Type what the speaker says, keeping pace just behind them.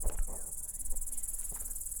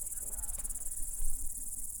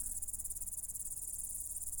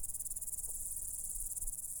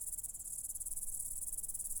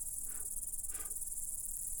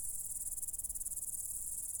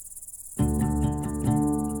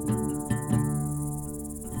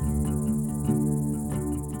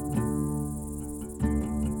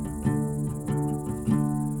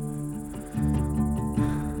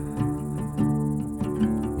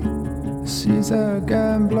a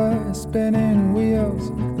gambler, spinning wheels,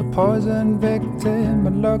 the poison victim, a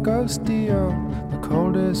look of steel. The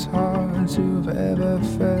coldest hearts you've ever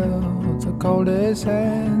felt, the coldest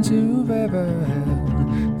hands you've ever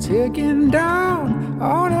held. Ticking down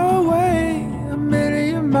on our way, a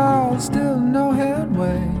million miles, still no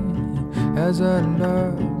headway. As I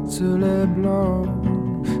love to let blow,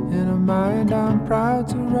 in her mind I'm proud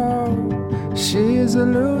to roll. She is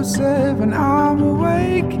elusive and I'm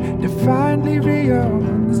awake, defiantly real.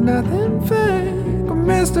 There's nothing fake, a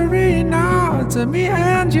mystery now to me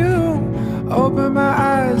and you. Open my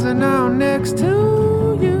eyes and now next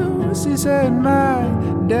to you. She said my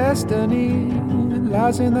destiny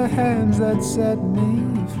lies in the hands that set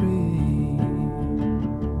me free.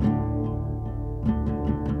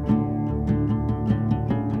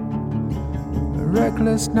 A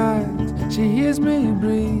reckless night, she hears me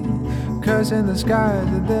breathe, cursing the skies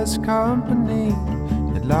of this company.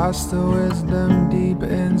 It lost the wisdom deep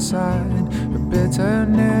inside, her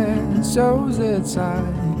bitterness shows its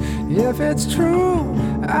eye. If it's true,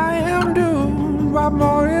 I am doomed. What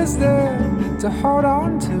more is there to hold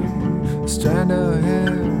on to? A strand of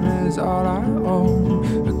hair is all I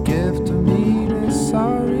own, a gift to me, this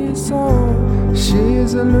sorry soul. She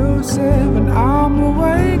is elusive and I'm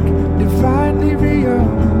awake, divinely real.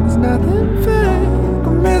 There's nothing fake,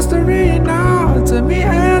 a mystery now to me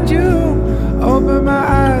and you. Open my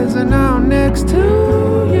eyes and now next to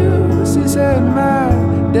you. She said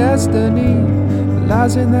my destiny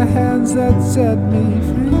lies in the hands that set me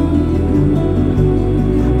free.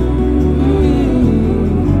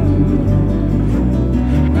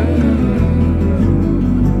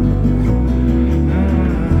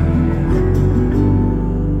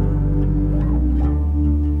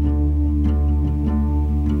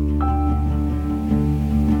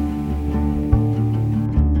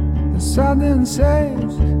 Something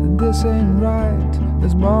says that this ain't right.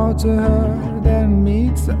 There's more to her than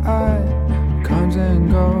meets the eye. Comes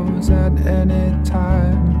and goes at any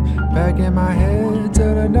time, back in my head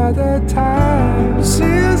till another time. She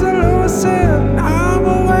is elusive, I'm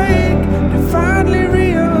awake, divinely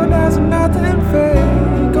real. There's nothing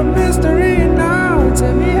fake, a mystery now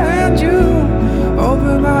to me and you.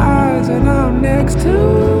 Open my eyes and I'm next to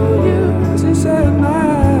you. She said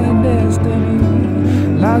my destiny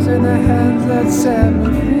lies in the hands that set me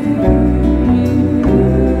free.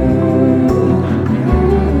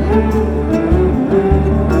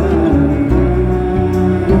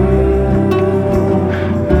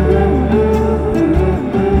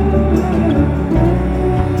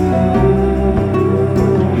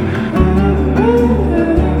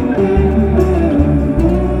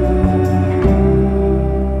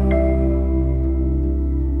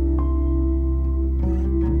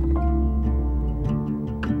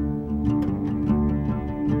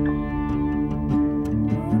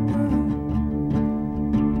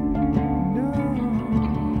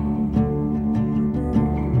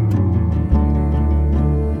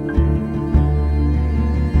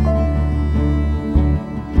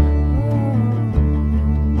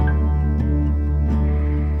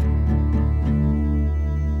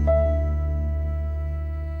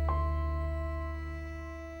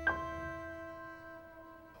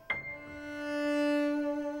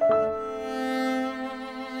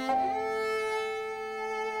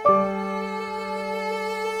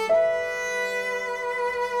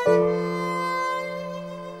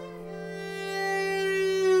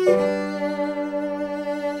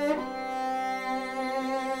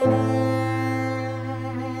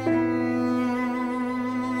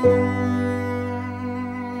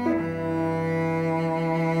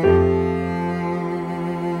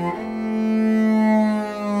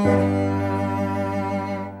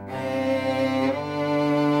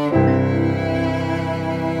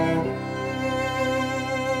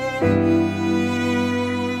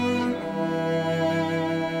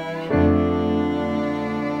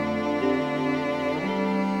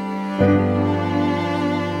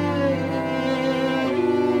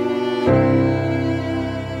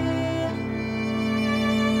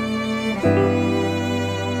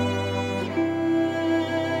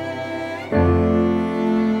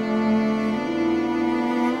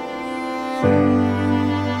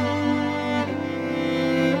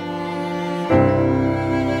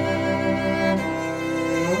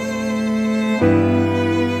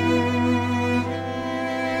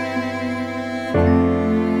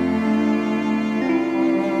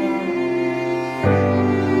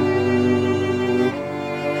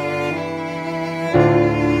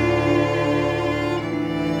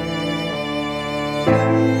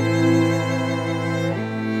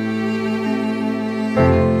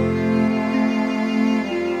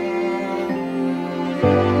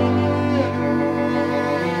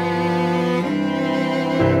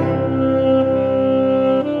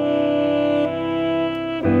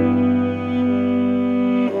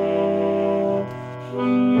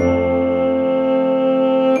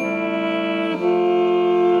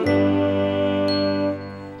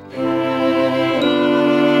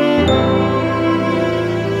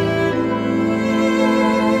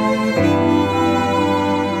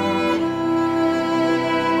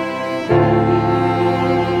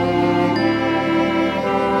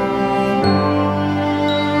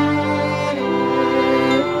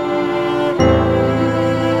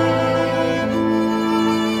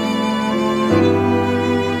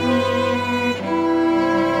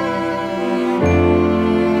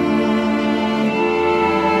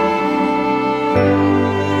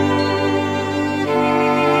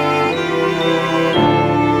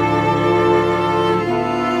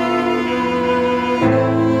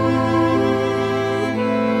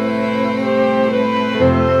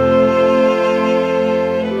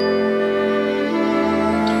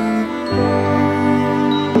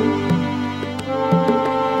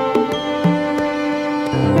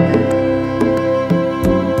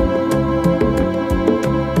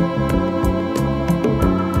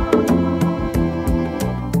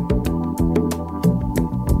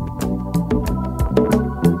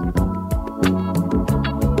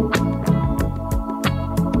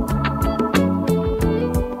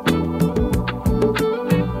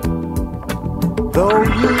 Though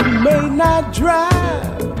you may not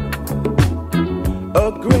drive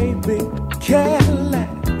a great big Cadillac,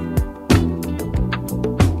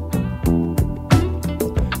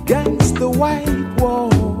 gangsta white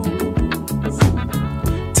walls,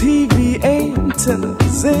 TV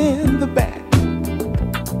antennas in the back.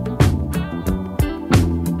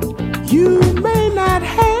 You may not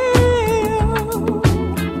have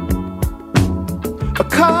a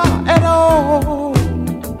car at all,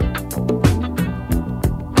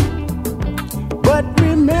 but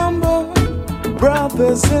remember,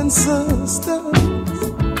 brothers and sisters,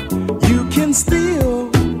 you can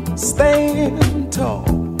still stand tall.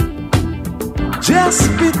 Just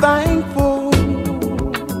be thankful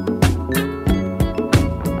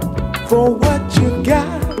for what you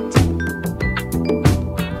got.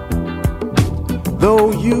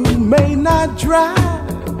 Though you may not drive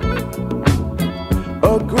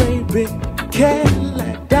a great big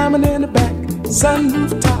Cadillac, diamond in the back,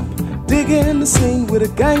 sunroof top, digging the scene with a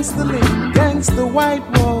gangster lean, gangster white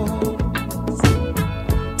walls,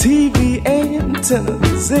 TV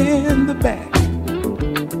antennas in the back.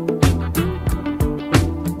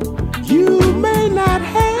 You may not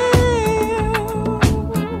have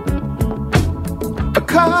a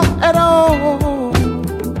car at all,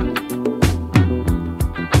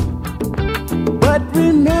 but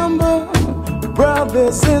remember,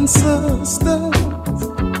 brothers and sisters,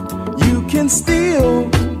 you can still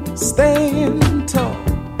stand tall.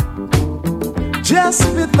 Just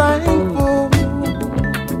be thankful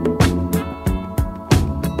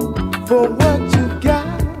for what you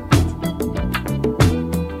got.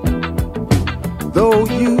 Though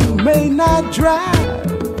you may not drive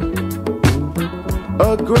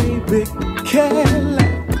a great big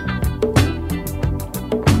Cadillac,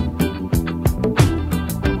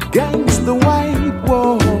 gangsta white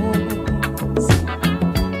walls,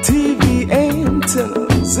 TV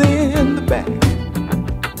antennas in the back.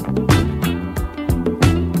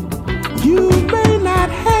 You may not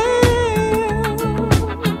have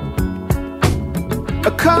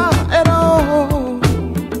a car at all,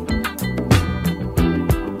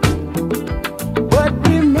 but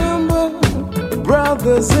remember,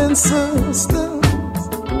 brothers and sisters,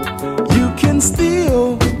 you can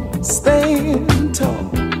still stand tall.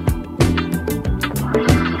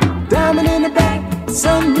 Diamond in the back,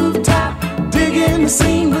 sunroof top, digging the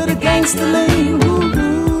scene with a gangster lean.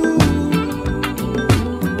 Woo-hoo.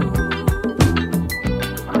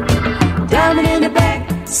 Diamond in the back,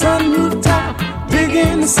 sunroof top,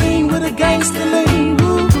 digging the scene with a gangster lean.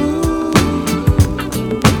 Woo-hoo.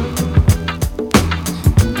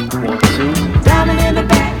 Diamond in the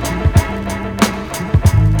back.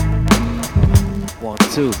 1,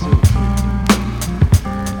 2.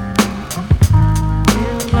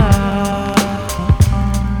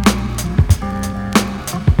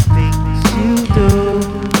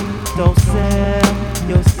 Don't sell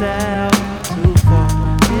yourself to fall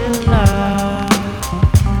in love.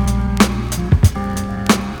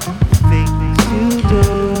 Things you do.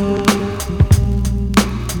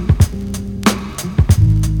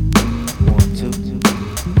 1,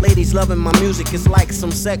 2. Ladies loving my music, it's like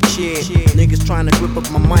some sex shit. Niggas trying to grip up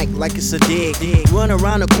my mic like it's a dig. Run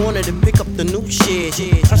around the corner to pick up the new shit.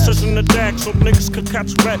 I sit in the deck so niggas could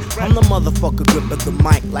catch red. I'm the motherfucker grip up the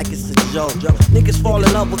mic like it's a joke. Niggas fall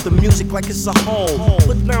in love with the music like it's a hole.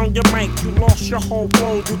 Put down your mic, you lost your whole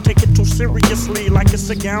road. You take it too seriously like it's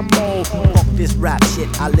a gamble. Fuck this rap shit,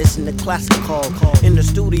 I listen to classical. In the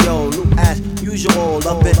studio, new as usual.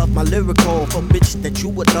 Love it, my lyrical for bitches that you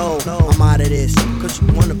would know. I'm out of this, cause you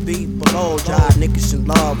wanna be below. Y'all niggas in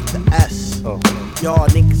love with the S. Y'all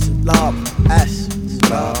niggas in love with the S.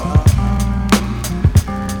 Love.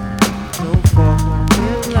 Don't fall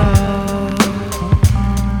in love.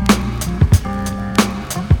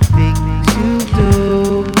 Things you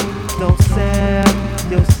do. Don't sell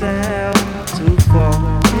yourself to fall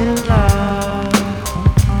in love.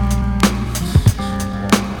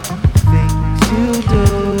 Things you do.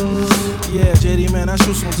 Yeah, JD, man, that's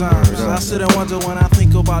you sometimes. I sit and wonder when I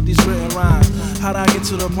think about these written rhymes. How'd I get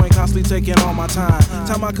to the point constantly taking all my time?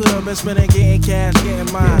 Time I could have been spending getting cash,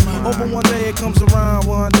 getting mine. Hoping one day it comes around,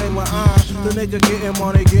 one day when I'm the nigga getting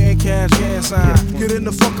money, getting cash, getting signed. Getting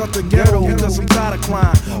the fuck out the ghetto because I'm tired of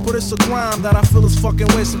crime. But it's a crime that I feel is fucking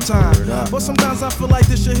waste of time. But sometimes I feel like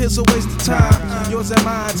this shit is a waste of time. Yours and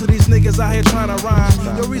mine to these niggas out here trying to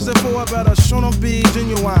rhyme. Your reason for it better show them be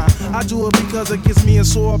genuine. I do it because it gives me a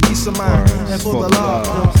sore peace of mind. And for the love.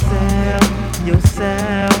 Don't sell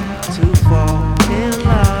yourself to fall in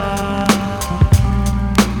love.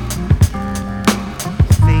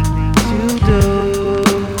 Things you do.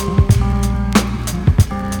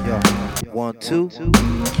 Yo, 1, 2.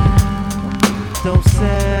 Don't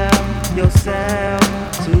sell yourself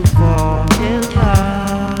to fall in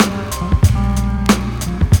love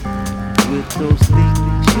with those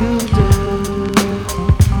things you do.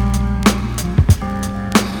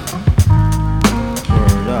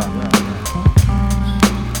 Word up.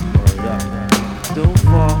 Word up. Don't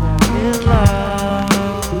fall in love.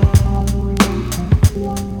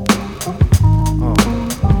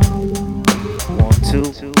 1,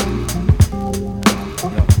 2.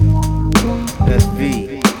 That's V.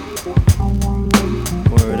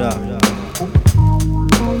 Word up.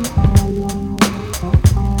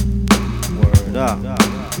 Word up.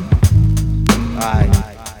 Alright.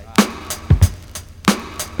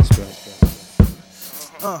 Let's go.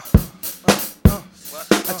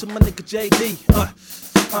 That's my nigga JD.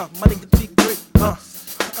 My nigga T3.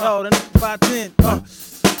 Oh, that nigga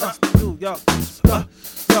 510. Dude, yo.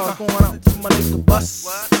 Yo, what's going on? To my nigga Bus.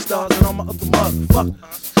 Stars and all my other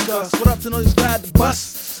motherfuckers. What up to those guys ride the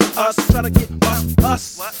bus? Us try to get us.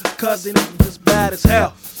 Cause they niggas just bad as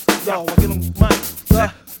hell. Yo, I get on my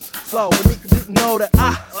flow. But niggas didn't know that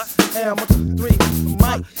I am a 2-3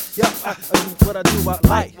 mic. Yo, I do what I do, I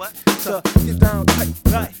like to get down tight,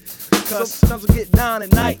 right? Cause sometimes I get down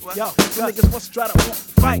at night. Yo, some niggas wants to try to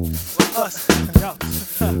fight us. Yo,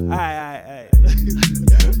 aight.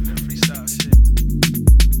 Freestyle shit.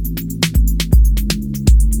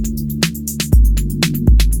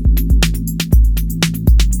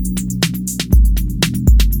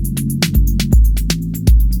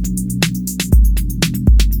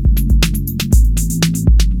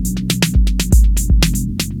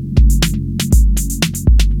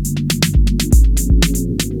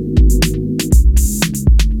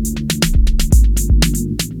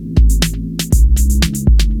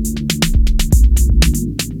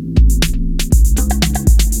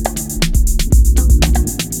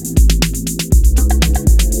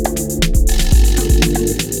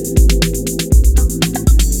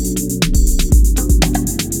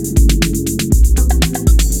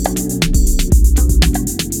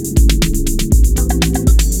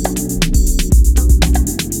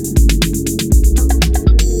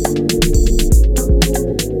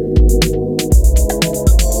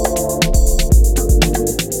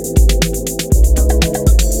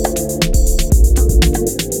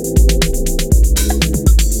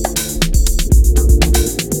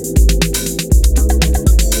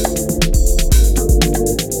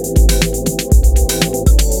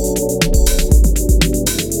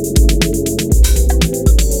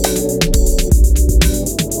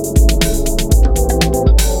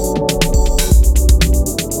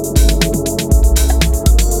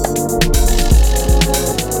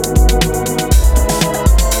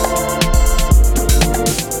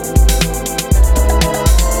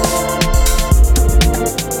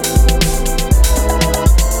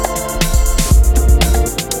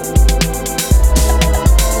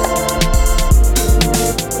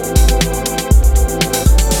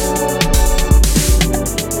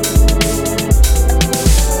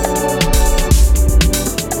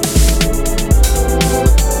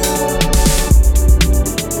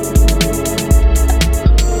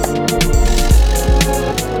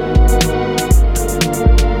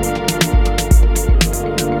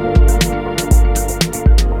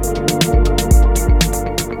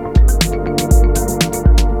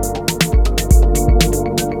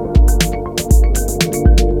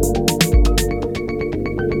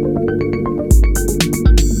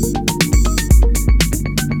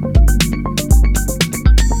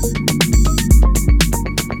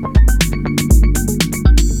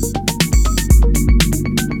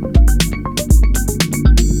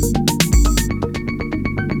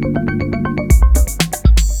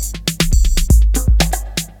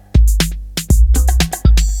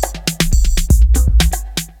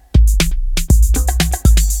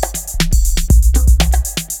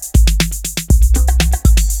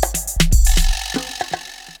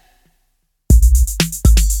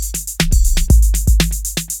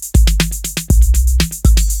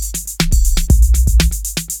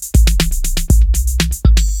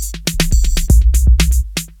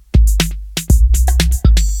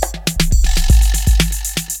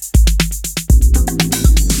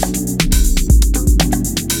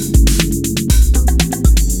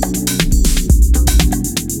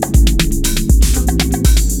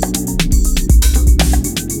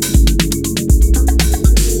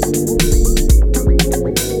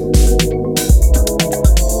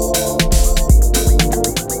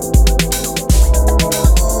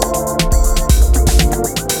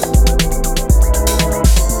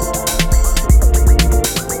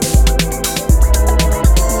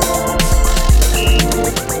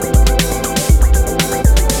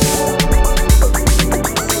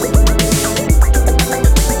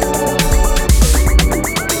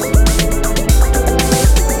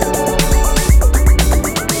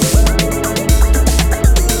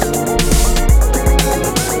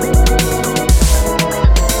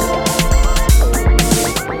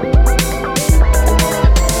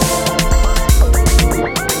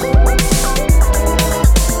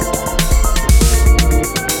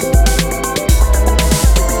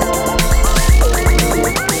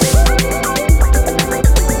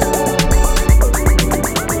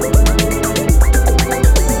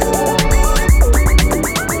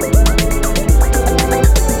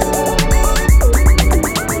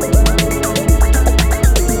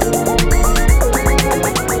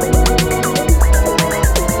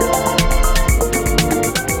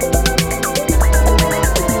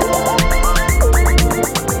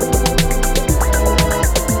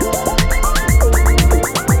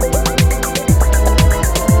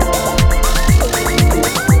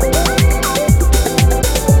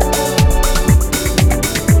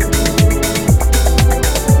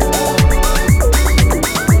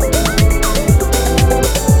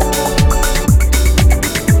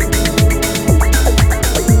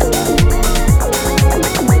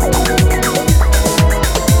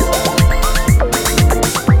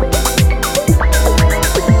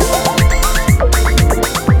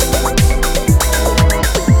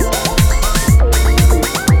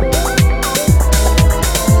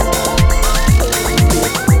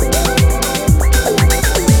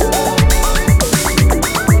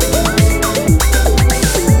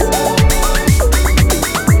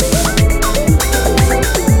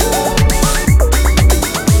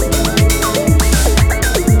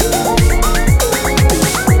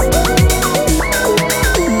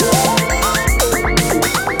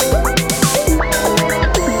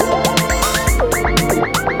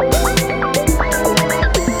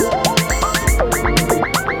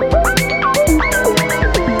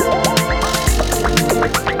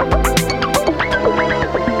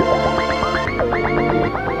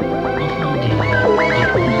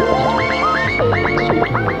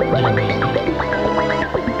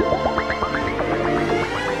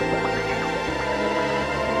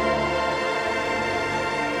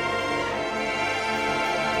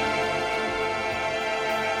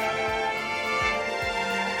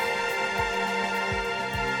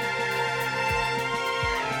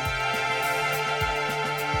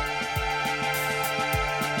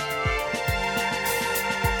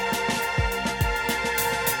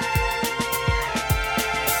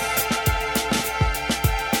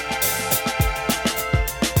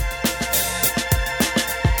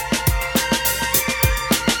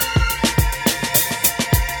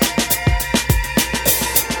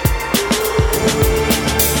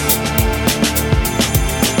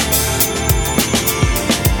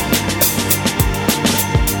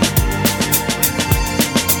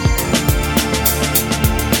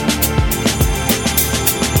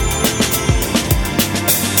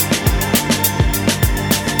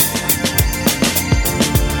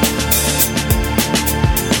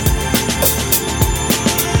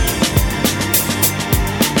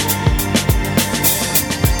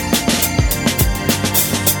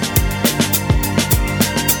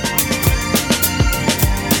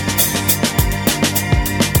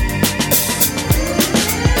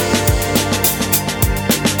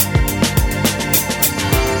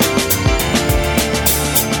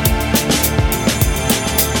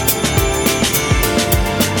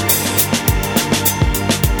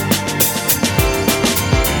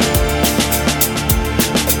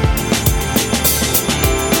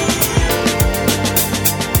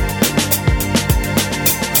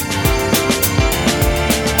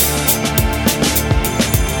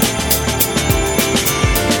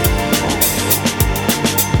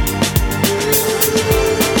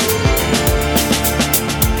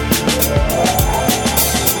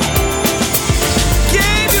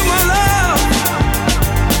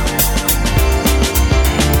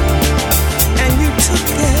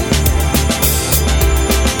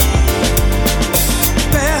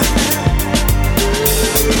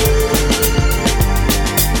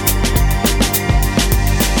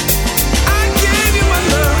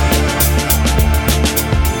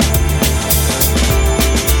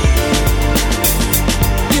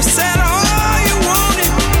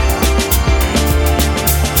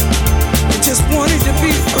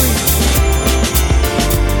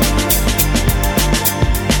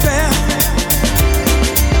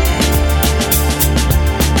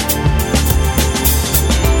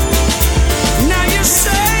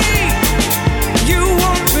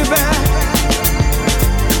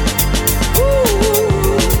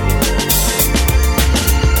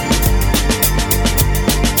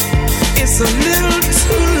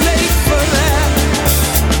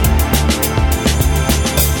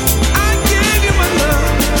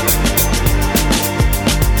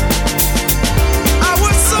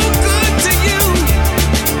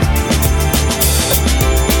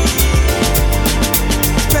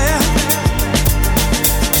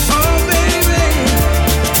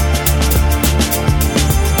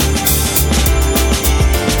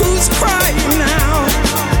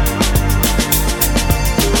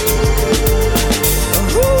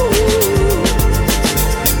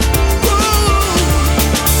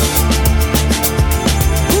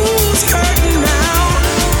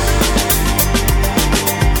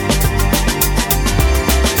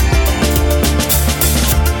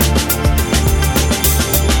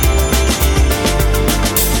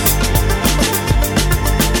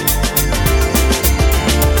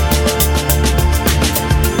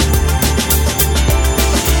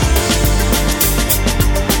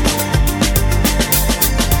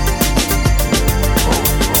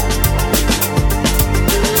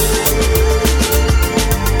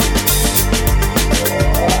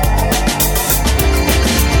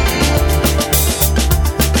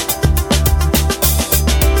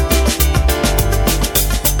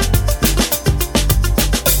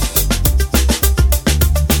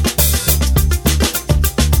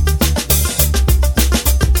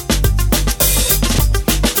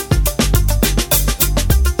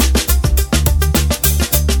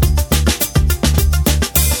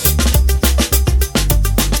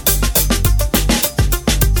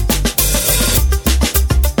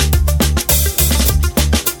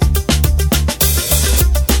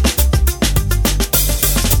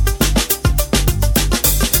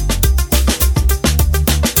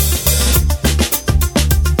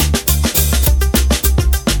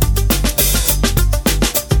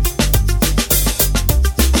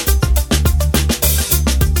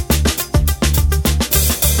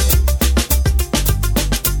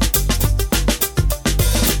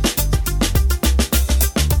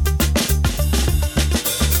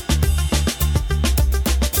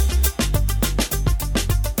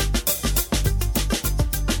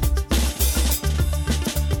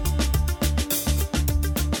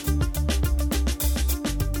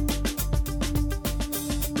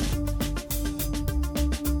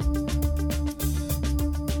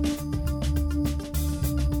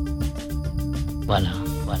 Voilà.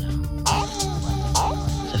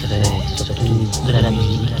 Ça fait surtout de la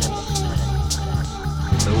musique.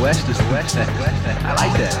 The West is the West. I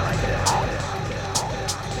like that.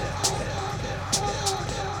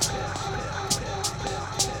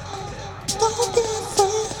 Don't be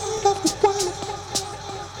afraid of everyone.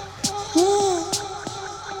 Yeah.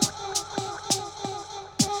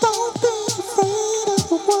 Don't be afraid of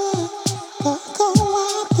the world. Go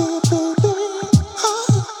out there, baby.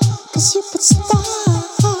 'Cause you could start.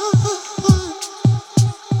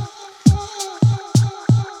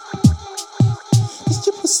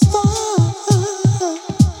 You could start.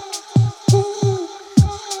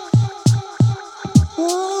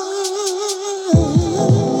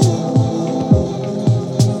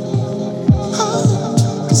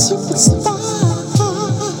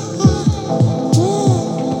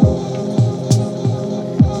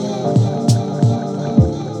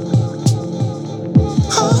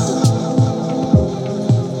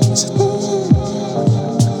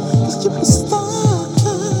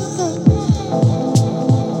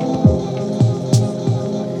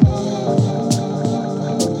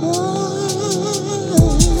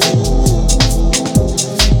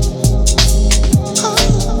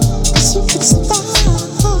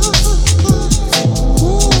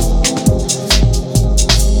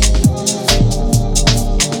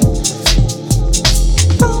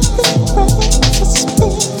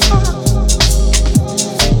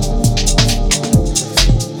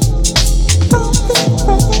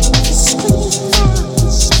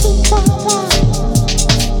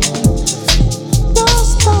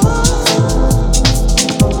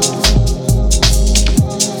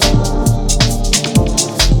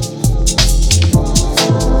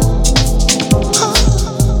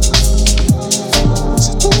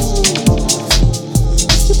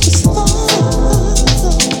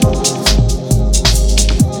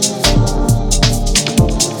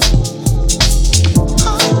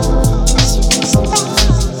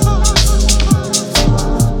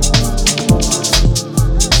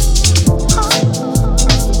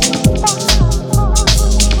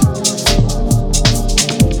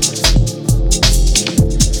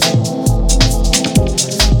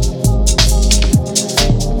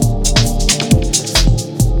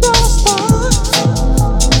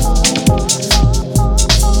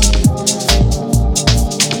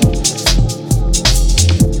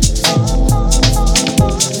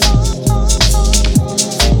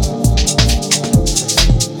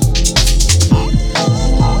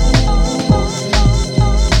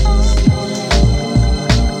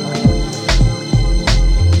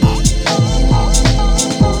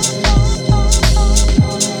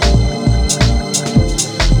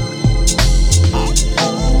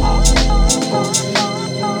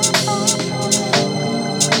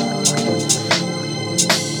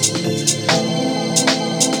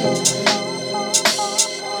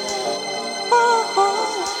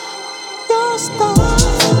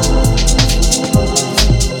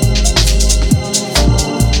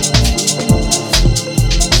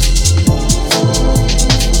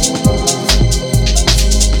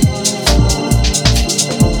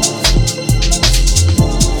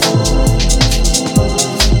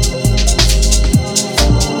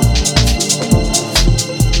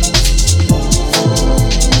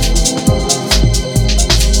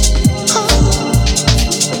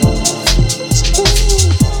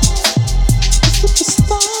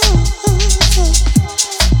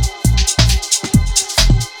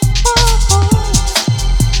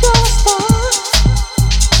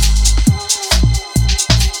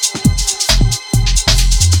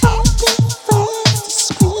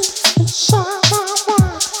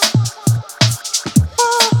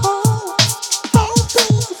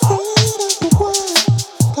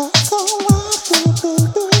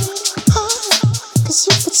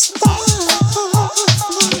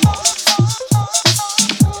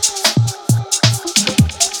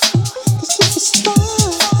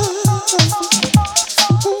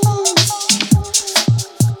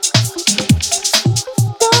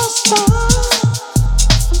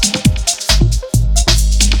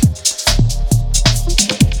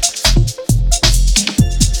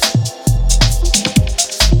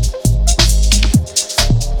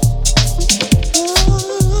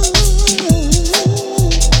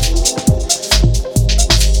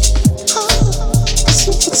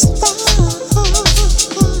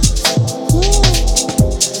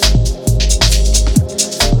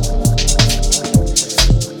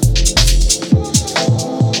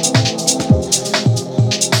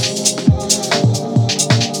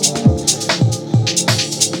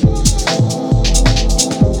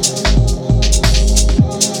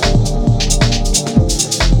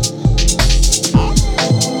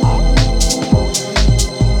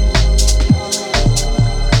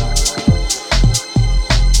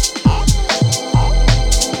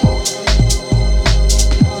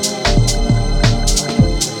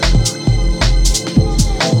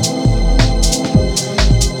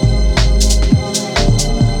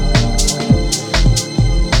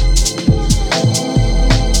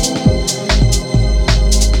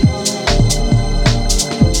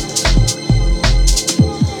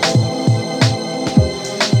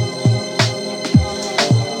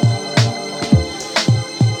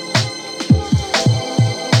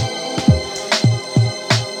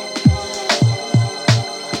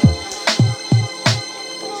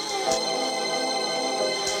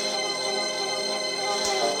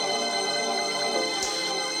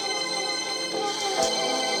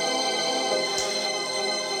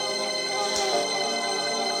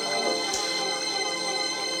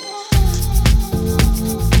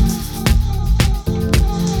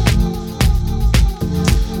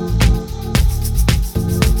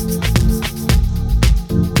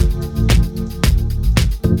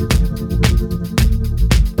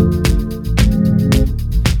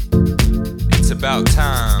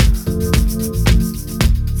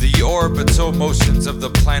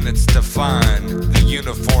 units define the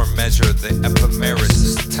uniform measure, the ephemeris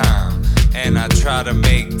is time. And I try to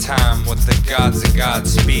make time with the gods of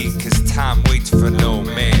Godspeed, 'cause time waits for no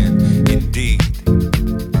man, indeed.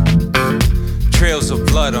 Trails of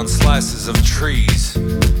blood on slices of trees.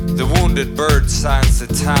 The wounded bird signs the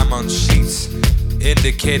time on sheets,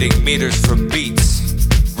 indicating meters for beats,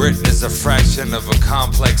 written as a fraction of a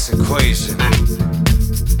complex equation.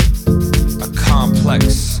 A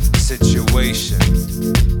complex situation.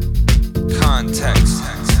 Context.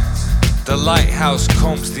 The lighthouse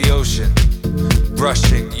combs the ocean,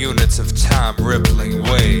 brushing units of time, rippling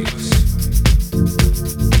waves.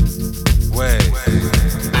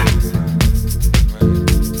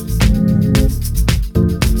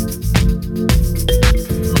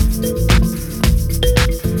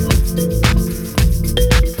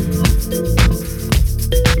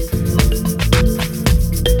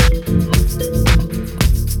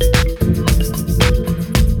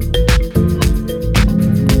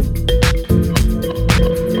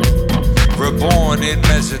 Reborn in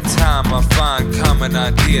measured time, I find common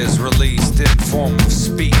ideas released in form of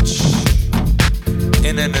speech.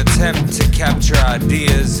 In an attempt to capture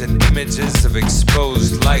ideas and images of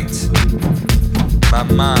exposed light, my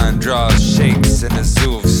mind draws shapes in a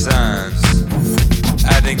zoo of signs.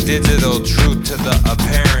 Adding digital truth to the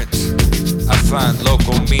apparent, I find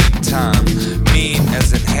local mean time, mean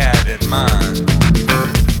as in had in mind.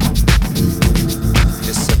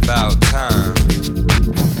 It's about time.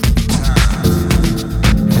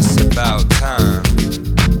 It's about time.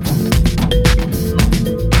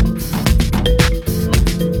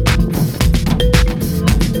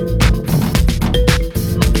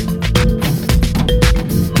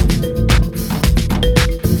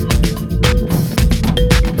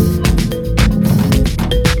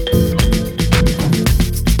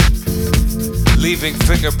 Leaving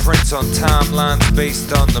fingerprints on timelines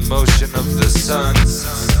based on the motion of the suns.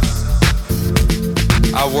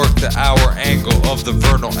 I work the hour angle of the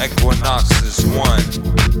vernal equinoxes.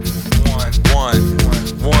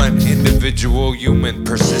 One individual human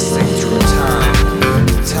persisting through time.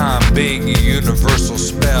 Time being a universal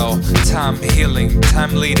spell. Time healing,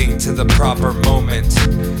 time leading to the proper moment.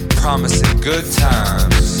 Promising good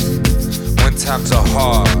times when times are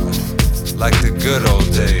hard, like the good old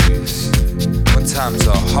days. When times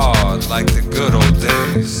are hard, like the good old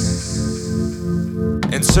days.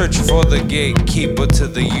 In search for the gatekeeper to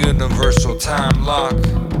the universal time lock,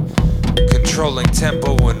 controlling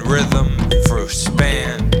tempo and rhythm for a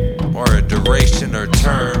span or a duration or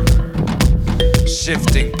term,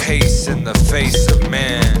 shifting pace in the face of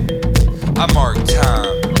man. I mark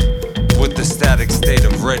time with the static state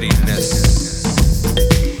of readiness,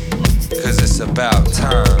 'cause it's about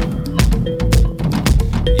time.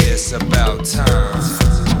 Yeah, it's about time.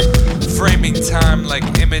 Framing time like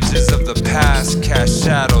images of the past, cast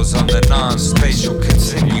shadows on the non-spatial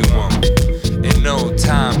continuum. In no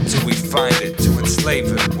time do we find it, to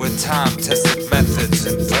enslave it with time-tested methods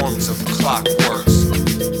and forms of clockworks.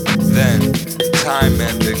 Then, time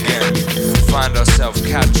and again, find ourselves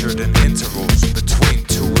captured in intervals between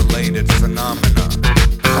two related phenomena.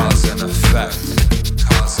 Cause and effect.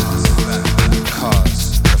 Cause and effect. Cause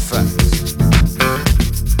and effect.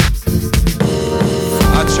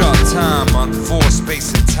 I chart time on 4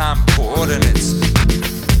 space and time coordinates,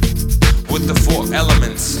 with the 4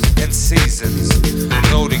 elements and seasons,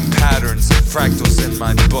 noting patterns and fractals in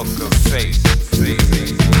my book of faith.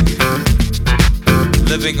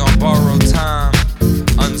 Living on borrowed time,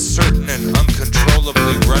 uncertain and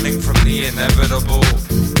uncontrollably running from the inevitable.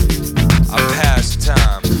 I pass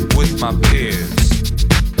time with my peers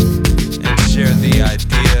and share the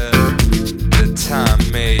idea that time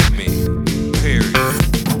made me. Period.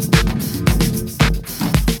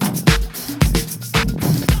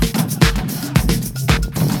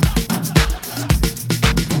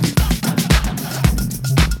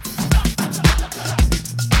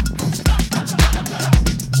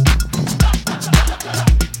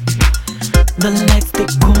 The lights they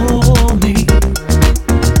call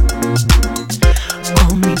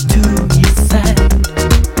me to your side.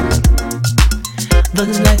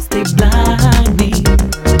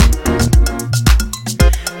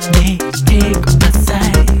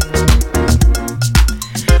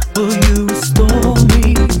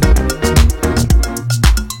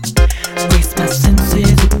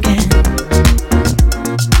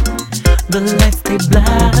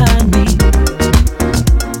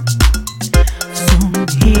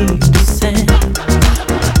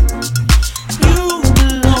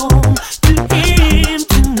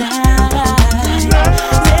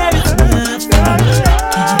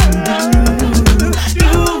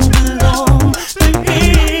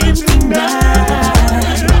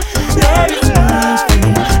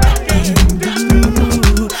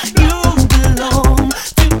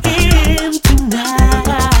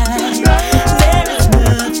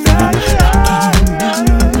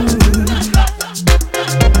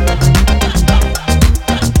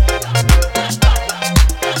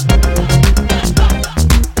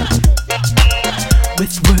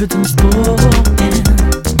 words unspoken.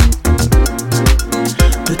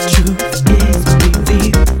 The truth is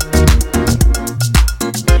revealed.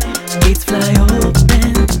 Gates fly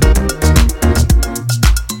open.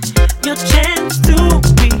 Your chance to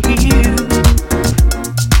be healed.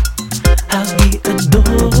 How he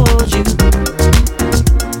adores you.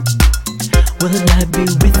 Will I be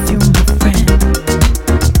with you, my friend?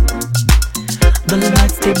 The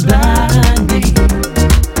lights stay blinding.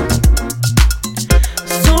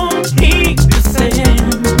 Soon he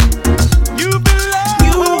descends. You belong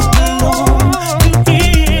to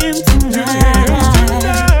him tonight.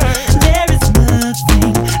 There is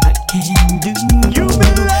nothing I can do. You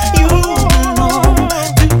belong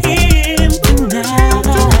to him tonight.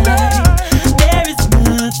 There is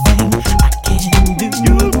nothing I can do.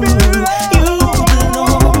 You belong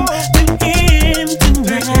to him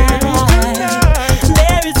tonight.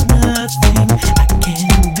 There is nothing I can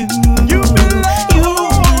do. You belong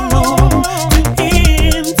to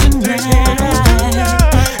him tonight.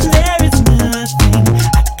 There is nothing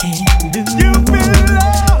I can do. You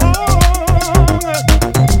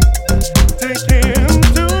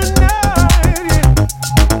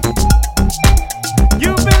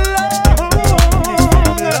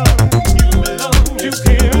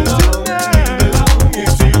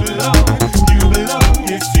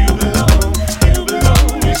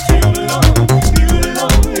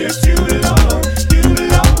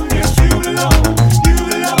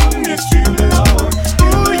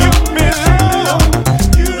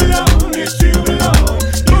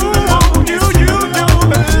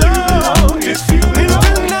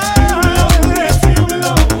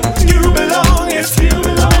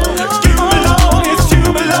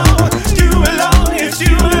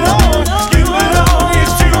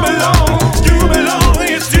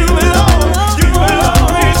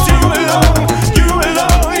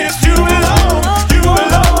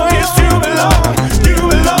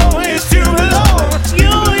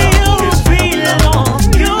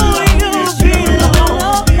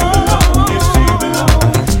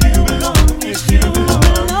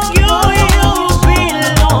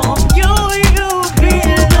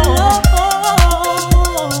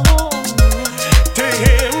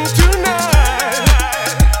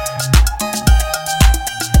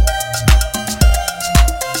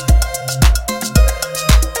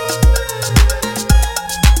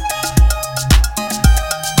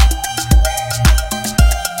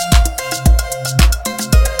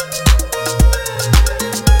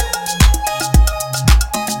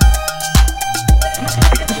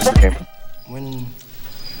When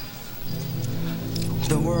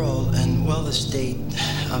the world and, well, the state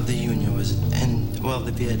of the Union was, and, well,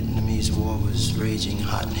 the Vietnamese War was raging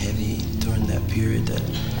hot and heavy during that period that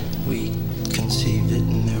we conceived it,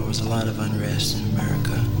 and there was a lot of unrest in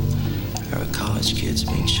America. There were college kids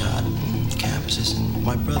being shot in campuses, and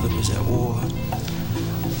my brother was at war,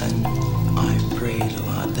 and I prayed a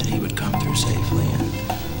lot that he would come through safely,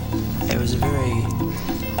 and it was a very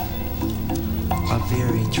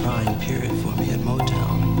trying period for me at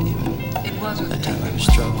Motown. Even that time I was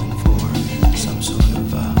struggling for some sort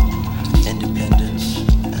of independence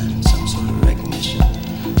and some sort of recognition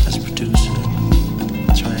as a producer,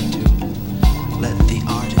 and trying to let the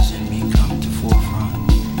artist in me come to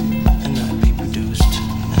forefront and not be produced.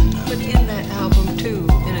 But in that album too,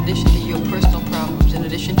 in addition to your personal problems, in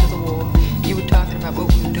addition to the war, you were talking about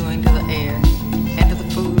what we were doing to the air and to the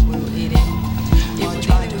food we were eating. Well, I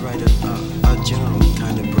tried to write a general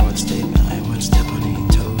kind of broad statement. I didn't want to step on any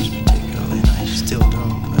toes particularly, and I still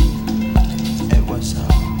don't, but it was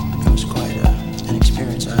quite an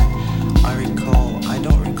experience. I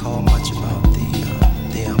don't recall much about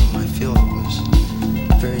the album. I feel it was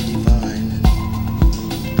very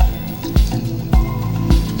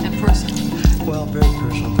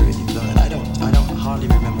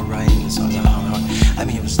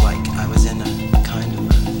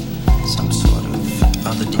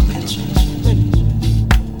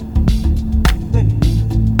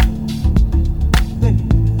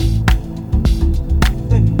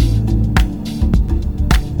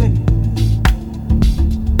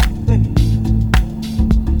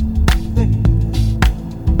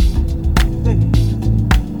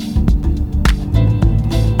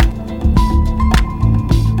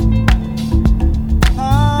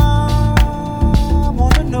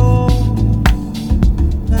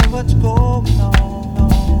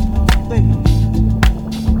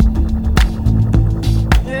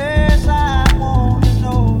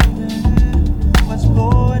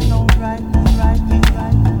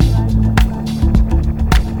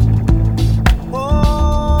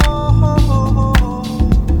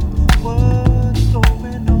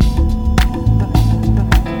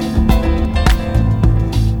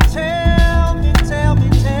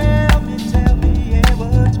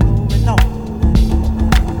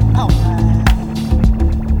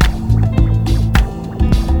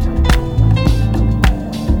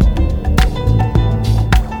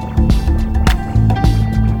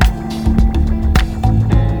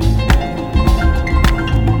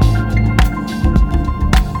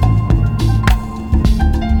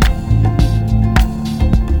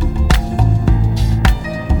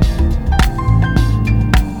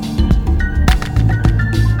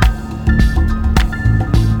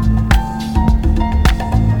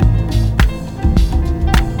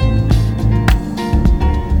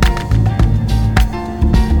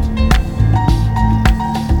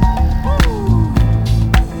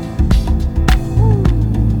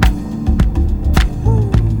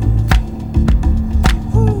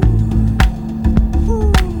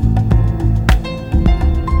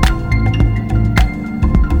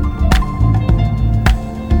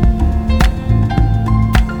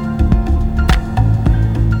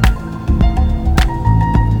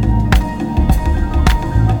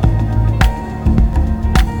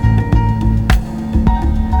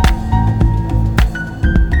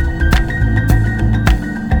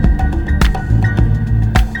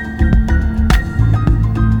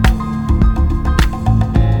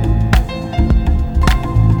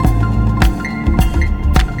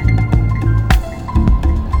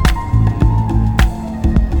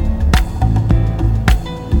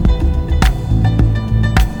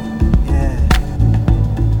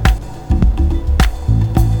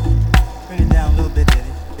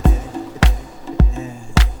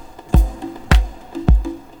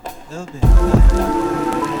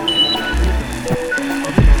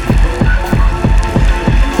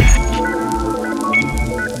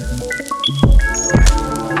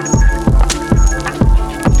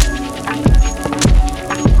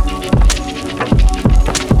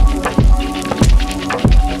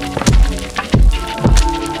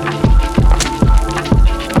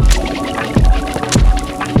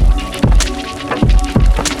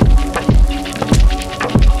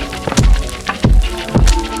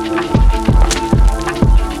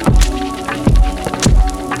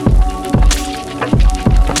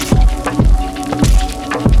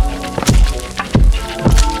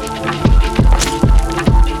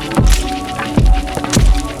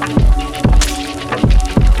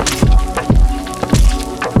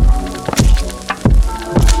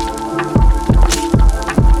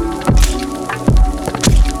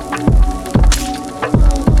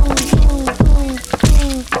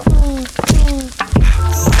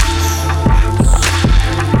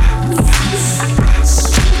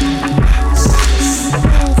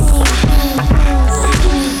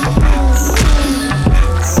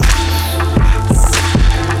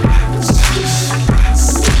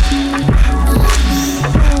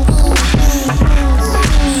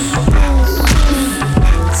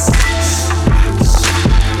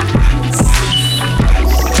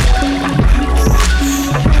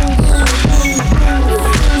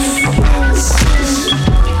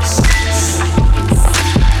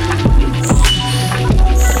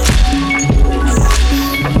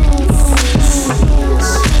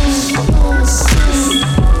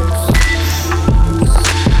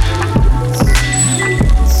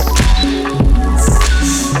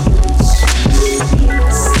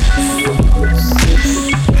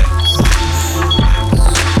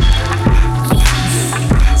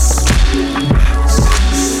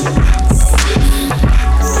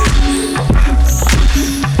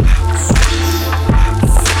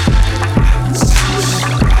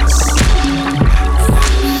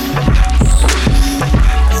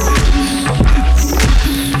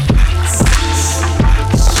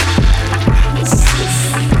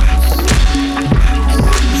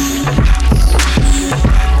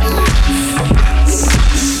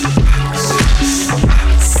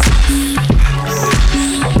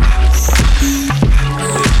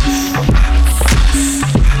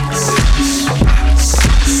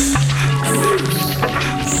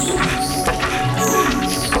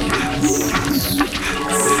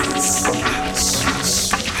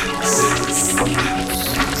All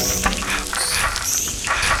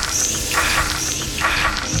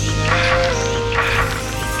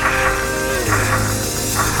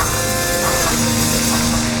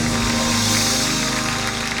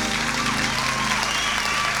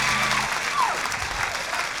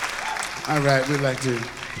right, we'd like to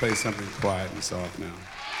play something quiet and soft now.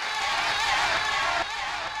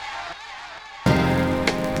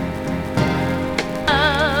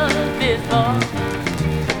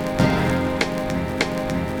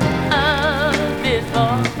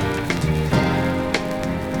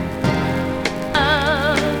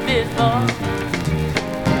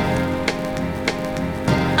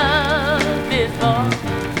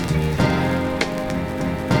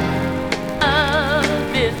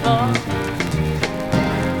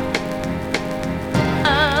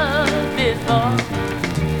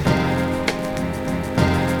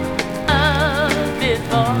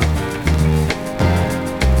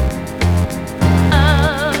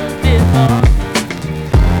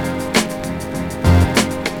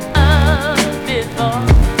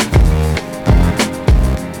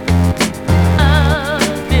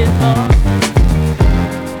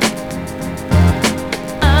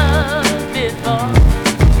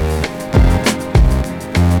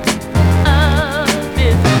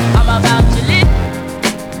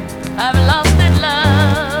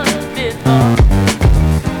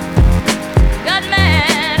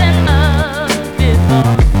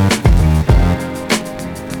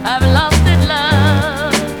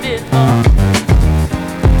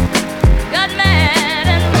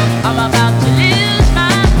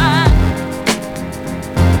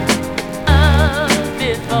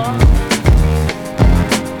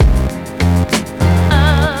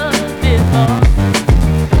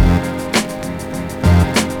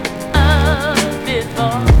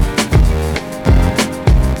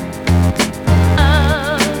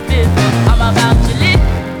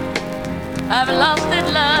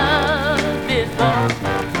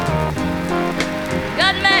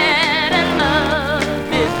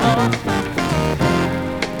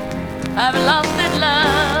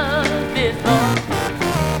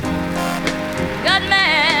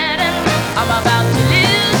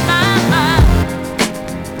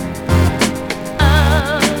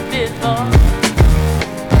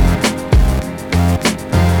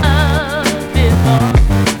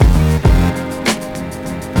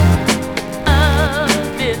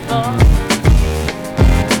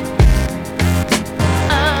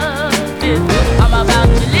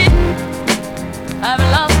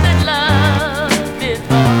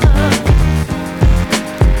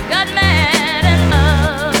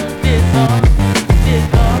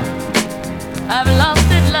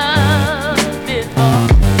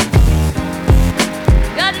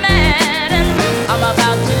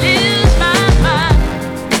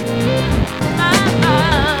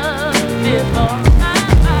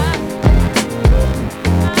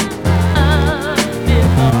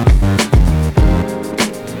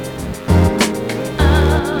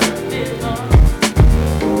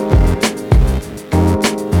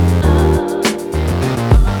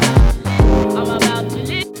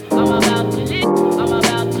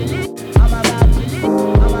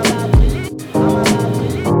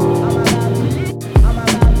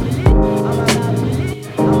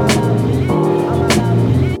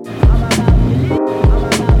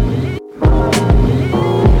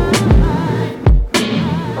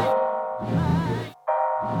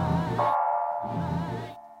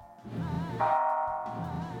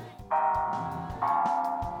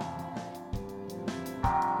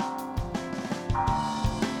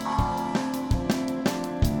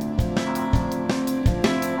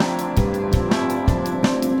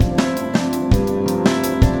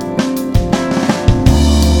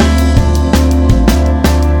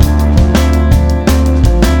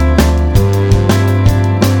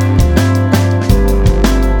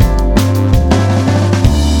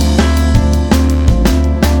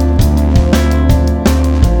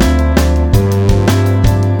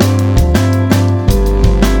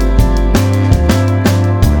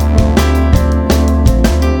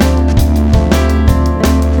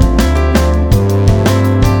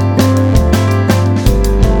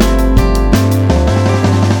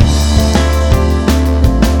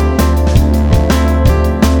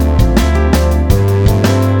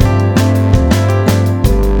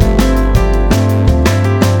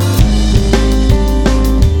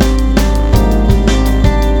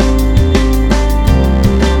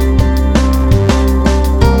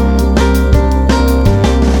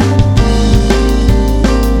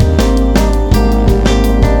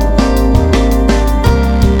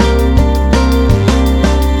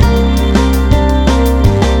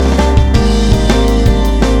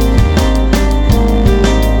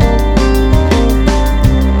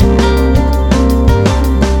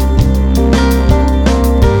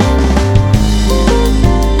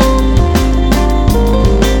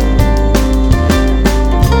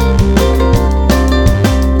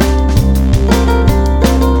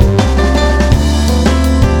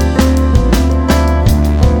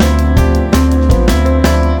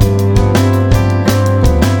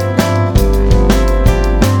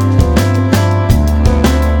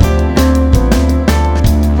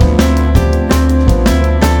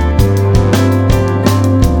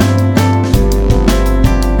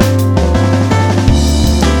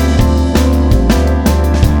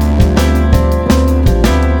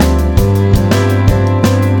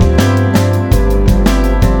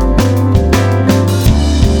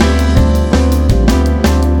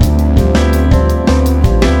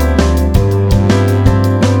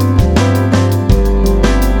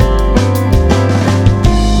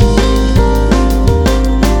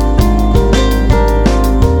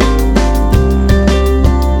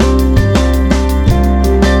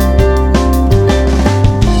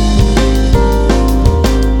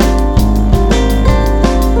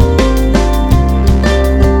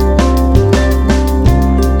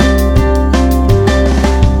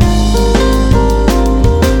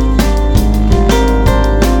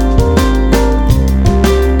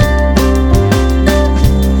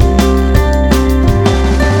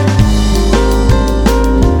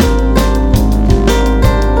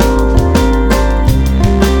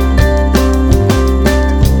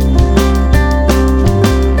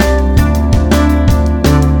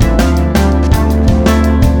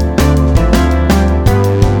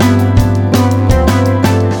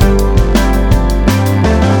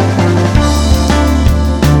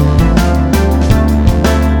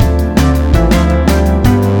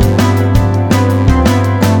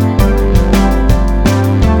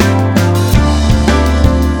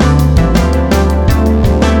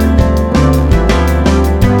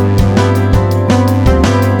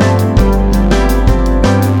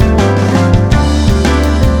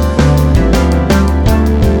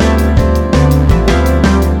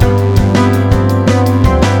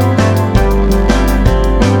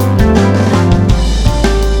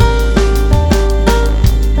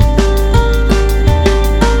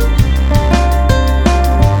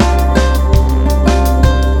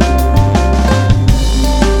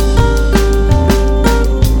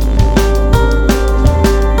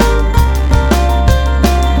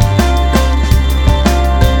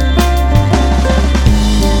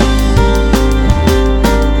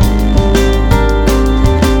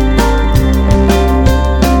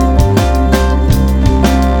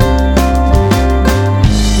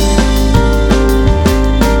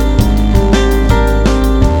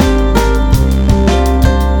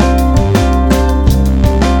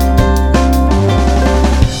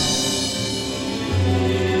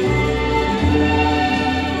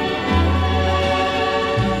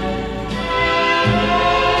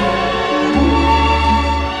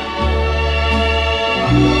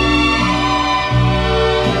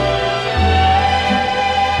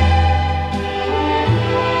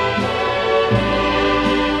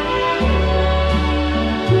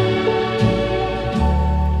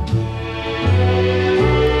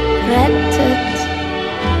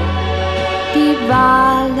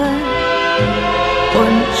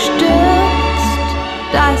 stürzt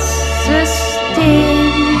das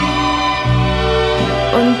System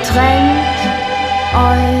und trennt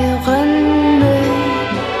euren Müll,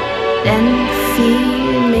 denn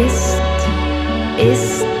viel Mist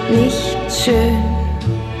ist nicht schön.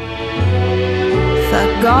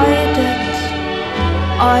 Vergeudet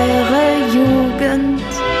eure Jugend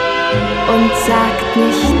und sagt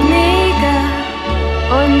nicht Neger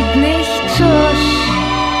und nicht Schusch.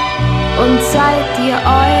 Und seid ihr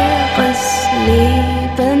eures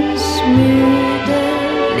Lebens müde,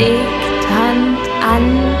 legt Hand an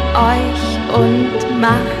euch und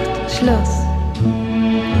macht Schluss.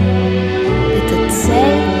 Bittet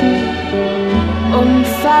selten um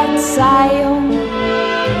Verzeihung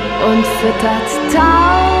und füttert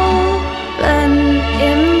Tauben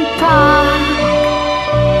im Park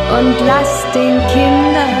und lasst den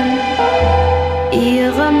Kindern